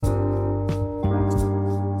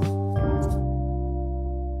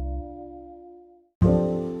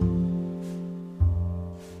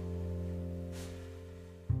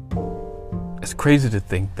It's crazy to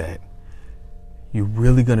think that you're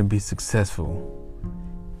really going to be successful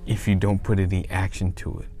if you don't put any action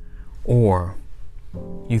to it. Or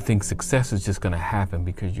you think success is just going to happen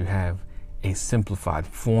because you have a simplified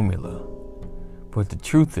formula. But the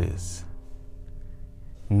truth is,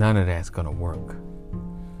 none of that's going to work.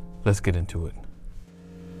 Let's get into it.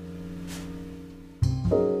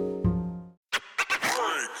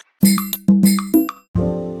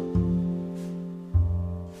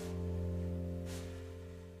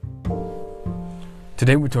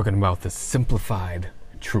 Today we're talking about the simplified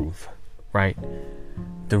truth, right?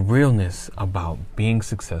 The realness about being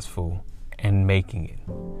successful and making it.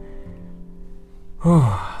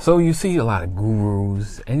 So you see a lot of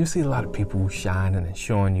gurus and you see a lot of people shining and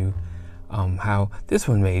showing you how this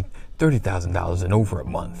one made $30,000 in over a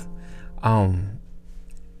month.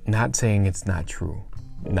 Not saying it's not true,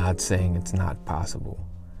 not saying it's not possible.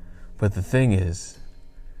 But the thing is,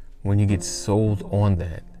 when you get sold on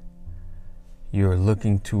that, you're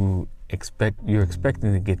expecting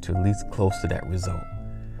to get to at least close to that result.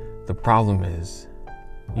 The problem is,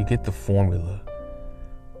 you get the formula,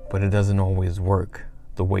 but it doesn't always work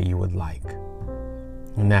the way you would like.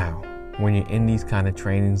 Now, when you're in these kind of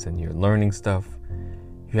trainings and you're learning stuff,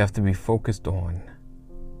 you have to be focused on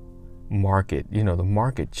market. You know, the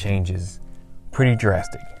market changes pretty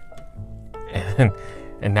drastic. And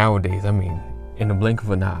nowadays, I mean, in the blink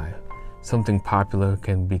of an eye, something popular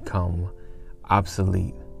can become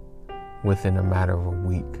obsolete within a matter of a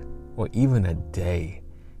week or even a day,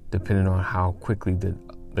 depending on how quickly the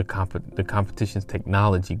competition's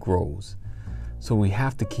technology grows. So we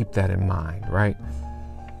have to keep that in mind, right?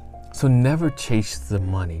 So never chase the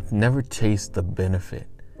money, never chase the benefit,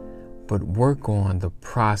 but work on the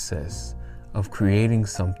process of creating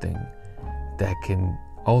something that can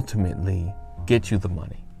ultimately get you the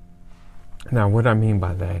money. Now, what I mean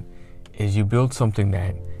by that is you build something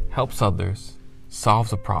that helps others,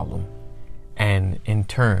 solves a problem, and in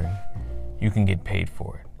turn, you can get paid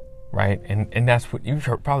for it, right? And that's what you've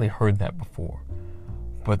probably heard that before.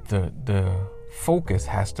 But the focus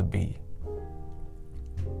has to be,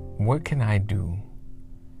 what can I do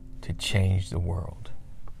to change the world?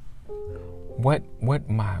 What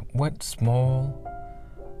small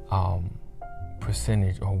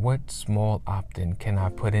percentage or what small opt-in can I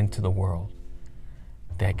put into the world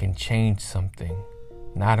that can change something,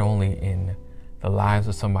 not only in the lives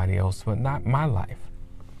of somebody else, but not my life,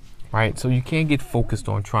 right? So you can't get focused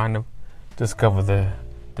on trying to discover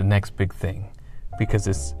the next big thing, because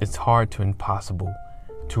it's hard to impossible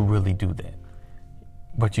to really do that.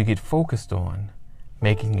 But you get focused on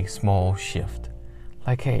making a small shift.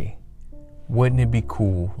 Like, hey, wouldn't it be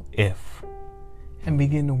cool if? And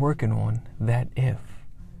begin to working on that if.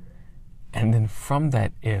 And then from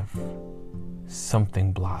that if,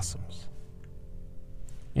 something blossoms.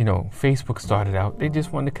 You know, Facebook started out, they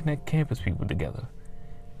just wanted to connect campus people together.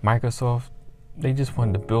 Microsoft, they just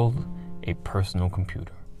wanted to build a personal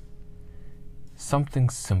computer. Something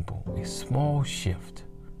simple, a small shift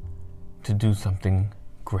to do something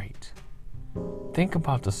great. Think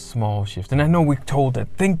about the small shift. And I know we're told that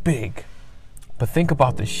think big, but think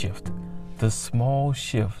about the shift. The small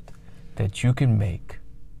shift that you can make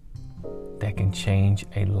that can change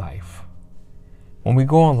a life. When we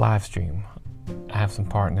go on live stream, I have some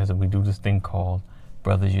partners and we do this thing called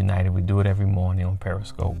Brothers United. We do it every morning on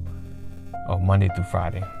Periscope, or Monday through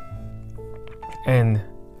Friday. And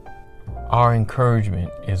our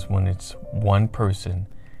encouragement is when it's one person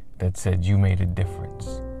that said you made a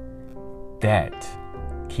difference. That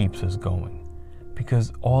keeps us going,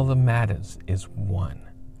 because all that matters is one.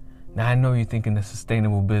 Now, I know you're thinking that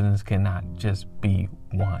sustainable business cannot just be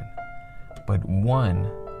one, but one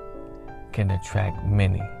can attract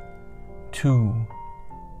many. Two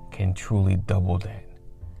can truly double that.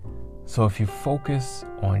 So if you focus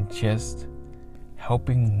on just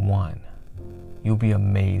helping one, you'll be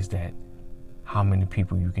amazed at how many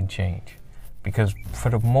people you can change. Because for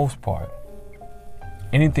the most part,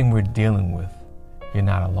 anything we're dealing with, you're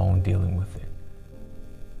not alone dealing with it.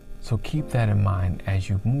 So keep that in mind as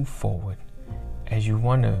you move forward, as you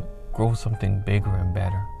want to grow something bigger and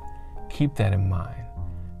better. Keep that in mind,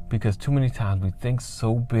 because too many times we think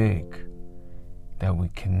so big that we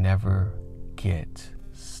can never get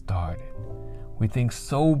started. We think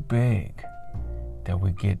so big that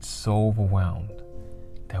we get so overwhelmed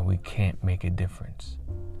that we can't make a difference.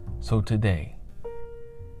 So today,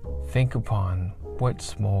 think upon what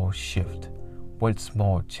small shift, what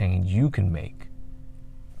small change you can make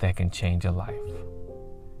that can change a life.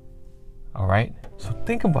 All right? So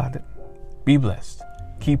think about it. Be blessed.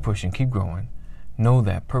 Keep pushing, keep growing. Know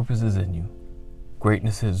that purpose is in you.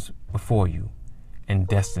 Greatness is before you. and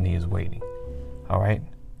destiny is waiting. All right?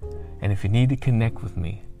 And if you need to connect with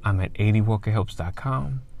me, I'm at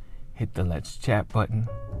adwalkerhelps.com. Hit the Let's Chat button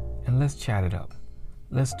and let's chat it up.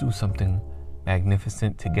 Let's do something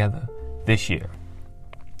magnificent together this year.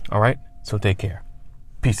 All right? So take care.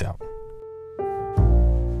 Peace out.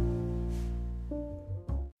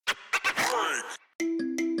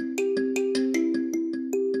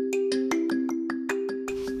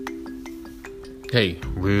 Hey,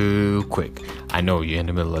 real quick. I know you're in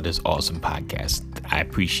the middle of this awesome podcast. I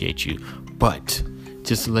appreciate you. But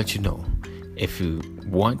just to let you know, if you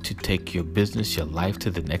want to take your business, your life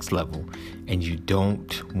to the next level, and you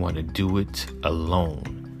don't want to do it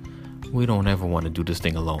alone, we don't ever want to do this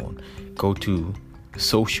thing alone. Go to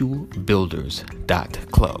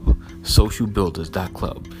socialbuilders.club.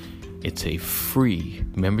 Socialbuilders.club. It's a free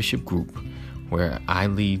membership group where I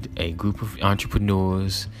lead a group of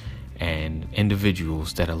entrepreneurs and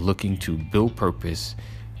individuals that are looking to build purpose,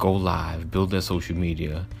 go live, build their social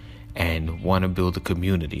media, and want to build a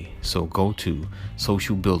community. So go to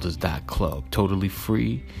socialbuilders.club, totally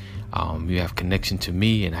free. You have connection to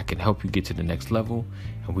me and I can help you get to the next level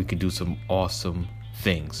and we can do some awesome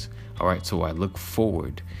things. All right. So I look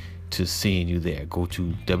forward to seeing you there. Go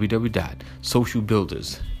to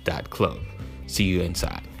www.socialbuilders.club. See you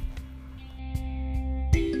inside.